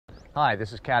Hi,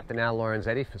 this is Captain Al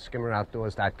Lorenzetti for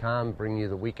skimmeroutdoors.com, bringing you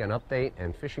the weekend update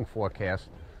and fishing forecast.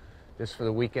 This for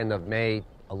the weekend of May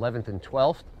 11th and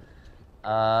 12th.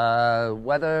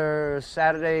 Weather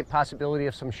Saturday, possibility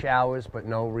of some showers, but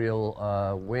no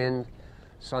real wind.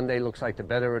 Sunday looks like the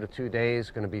better of the 2 days.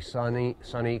 Going to be sunny,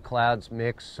 clouds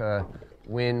mix,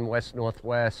 wind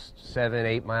west-northwest,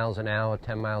 7-8 miles an hour,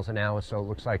 10 miles an hour. So it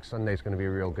looks like Sunday's going to be a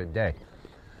real good day.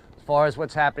 As far as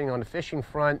what's happening on the fishing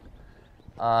front,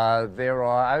 I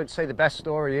would say the best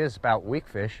story is about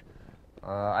weakfish.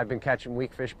 I've been catching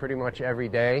weakfish pretty much every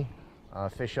day,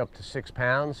 fish up to 6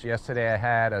 pounds. Yesterday I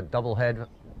had a double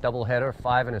header,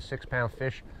 5 and a 6 pound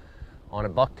fish on a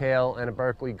bucktail and a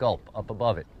Berkeley gulp up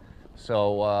above it.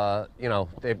 So,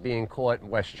 they're being caught in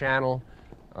West Channel,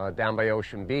 down by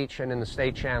Ocean Beach, and in the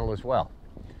State Channel as well.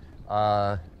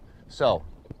 So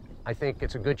I think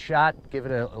it's a good shot. Give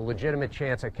it a legitimate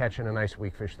chance at catching a nice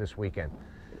weakfish this weekend.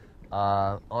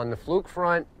 On the fluke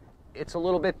front, it's a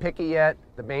little bit picky yet.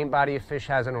 The main body of fish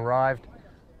hasn't arrived,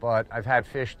 but I've had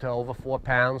fish to over 4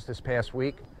 pounds this past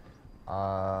week.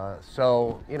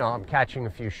 So, I'm catching a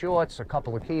few shorts, a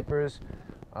couple of keepers.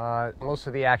 Most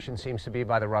of the action seems to be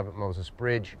by the Robert Moses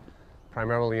Bridge,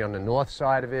 primarily on the north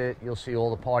side of it. You'll see all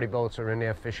the party boats are in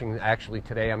there fishing. Actually,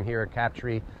 today I'm here at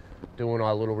Captree doing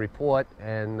our little report,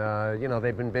 and,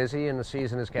 they've been busy, and the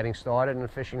season is getting started, and the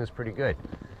fishing is pretty good.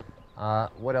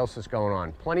 What else is going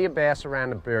on? Plenty of bass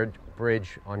around the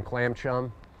bridge on clam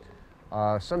chum.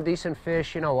 Some decent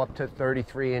fish, up to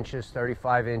 33 inches,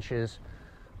 35 inches.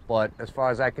 But as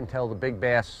far as I can tell, the big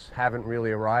bass haven't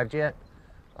really arrived yet.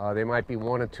 There might be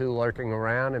 1 or 2 lurking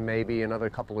around, and maybe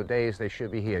another couple of days they should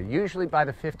be here. Usually by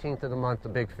the 15th of the month, the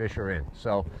big fish are in.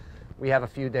 So we have a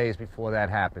few days before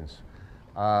that happens.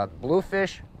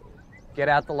 Bluefish, get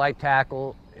out the light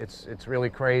tackle. It's really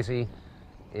crazy.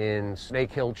 In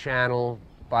Snake Hill Channel,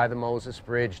 by the Moses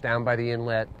Bridge, down by the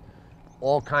inlet,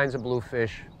 all kinds of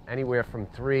bluefish, anywhere from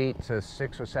 3 to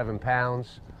 6 or 7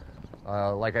 pounds.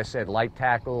 Like I said, light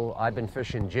tackle. I've been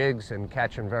fishing jigs and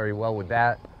catching very well with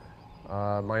that.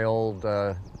 My old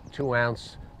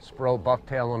 2-ounce Spro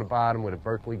bucktail on the bottom with a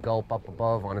Berkeley gulp up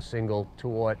above on a single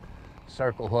 2-aught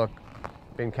circle hook.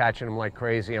 Been catching them like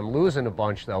crazy. I'm losing a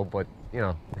bunch though, but you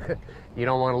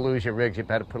don't want to lose your rigs. You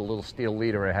better put a little steel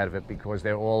leader ahead of it because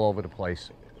they're all over the place.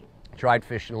 Tried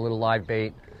fishing a little live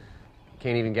bait.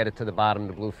 Can't even get it to the bottom.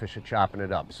 The bluefish are chopping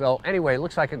it up. So anyway, it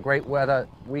looks like a great weather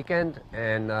weekend,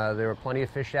 and there are plenty of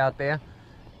fish out there.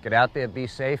 Get out there, be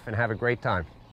safe, and have a great time.